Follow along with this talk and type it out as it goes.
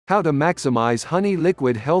How to maximize honey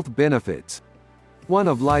liquid health benefits. One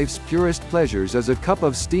of life's purest pleasures is a cup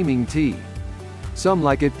of steaming tea. Some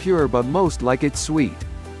like it pure but most like it sweet.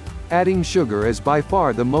 Adding sugar is by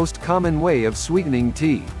far the most common way of sweetening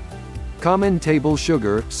tea. Common table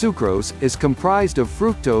sugar, sucrose, is comprised of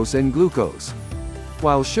fructose and glucose.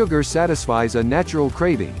 While sugar satisfies a natural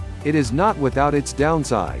craving, it is not without its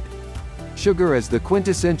downside. Sugar is the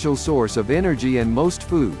quintessential source of energy, and most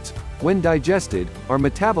foods, when digested, are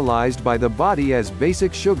metabolized by the body as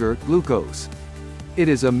basic sugar, glucose. It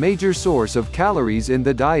is a major source of calories in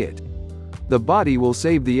the diet. The body will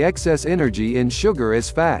save the excess energy in sugar as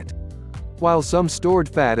fat. While some stored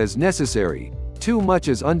fat is necessary, too much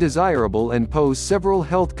is undesirable and pose several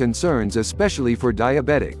health concerns, especially for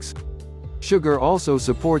diabetics. Sugar also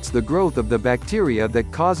supports the growth of the bacteria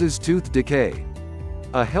that causes tooth decay.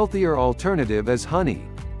 A healthier alternative is honey.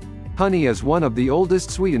 Honey is one of the oldest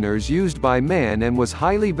sweeteners used by man and was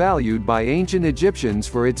highly valued by ancient Egyptians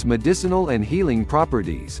for its medicinal and healing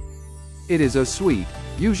properties. It is a sweet,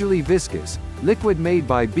 usually viscous, liquid made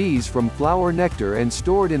by bees from flower nectar and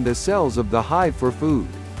stored in the cells of the hive for food.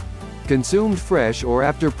 Consumed fresh or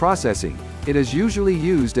after processing, it is usually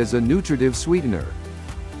used as a nutritive sweetener.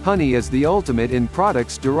 Honey is the ultimate in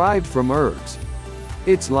products derived from herbs.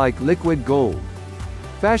 It's like liquid gold.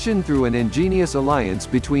 Fashioned through an ingenious alliance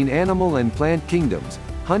between animal and plant kingdoms,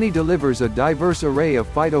 honey delivers a diverse array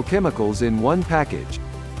of phytochemicals in one package.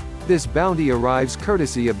 This bounty arrives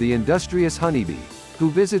courtesy of the industrious honeybee,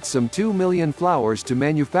 who visits some 2 million flowers to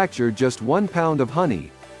manufacture just 1 pound of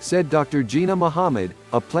honey, said Dr. Gina Mohammed,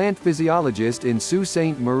 a plant physiologist in Sault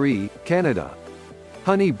Ste. Marie, Canada.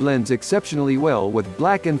 Honey blends exceptionally well with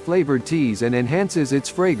black and flavored teas and enhances its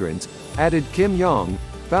fragrance, added Kim Yong,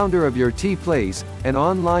 founder of Your Tea Place, an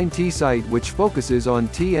online tea site which focuses on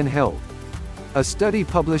tea and health. A study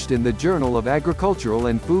published in the Journal of Agricultural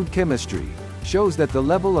and Food Chemistry shows that the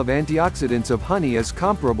level of antioxidants of honey is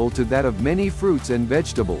comparable to that of many fruits and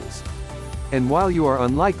vegetables. And while you are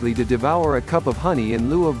unlikely to devour a cup of honey in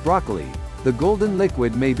lieu of broccoli, the golden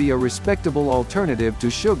liquid may be a respectable alternative to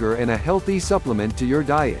sugar and a healthy supplement to your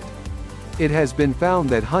diet. It has been found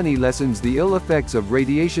that honey lessens the ill effects of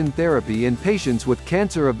radiation therapy in patients with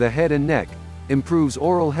cancer of the head and neck, improves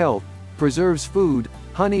oral health, preserves food,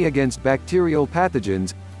 honey against bacterial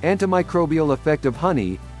pathogens, antimicrobial effect of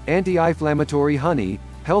honey, anti-inflammatory honey,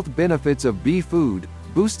 health benefits of bee food,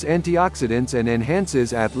 boosts antioxidants and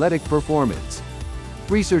enhances athletic performance.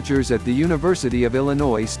 Researchers at the University of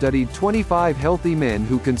Illinois studied 25 healthy men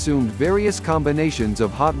who consumed various combinations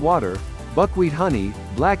of hot water, buckwheat honey,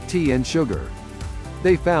 black tea and sugar.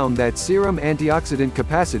 They found that serum antioxidant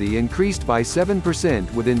capacity increased by 7%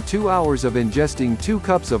 within 2 hours of ingesting 2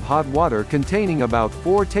 cups of hot water containing about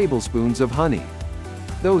 4 tablespoons of honey.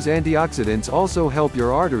 Those antioxidants also help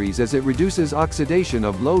your arteries as it reduces oxidation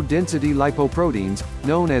of low-density lipoproteins,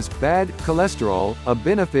 known as bad cholesterol, a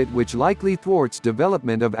benefit which likely thwarts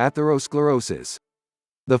development of atherosclerosis.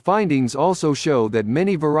 The findings also show that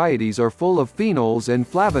many varieties are full of phenols and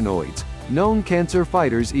flavonoids, known cancer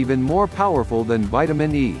fighters even more powerful than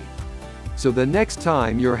vitamin E. So the next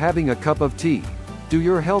time you're having a cup of tea, do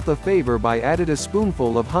your health a favor by adding a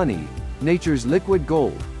spoonful of honey, nature's liquid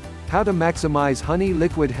gold. How to maximize honey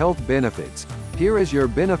liquid health benefits. Here is your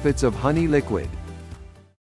benefits of honey liquid.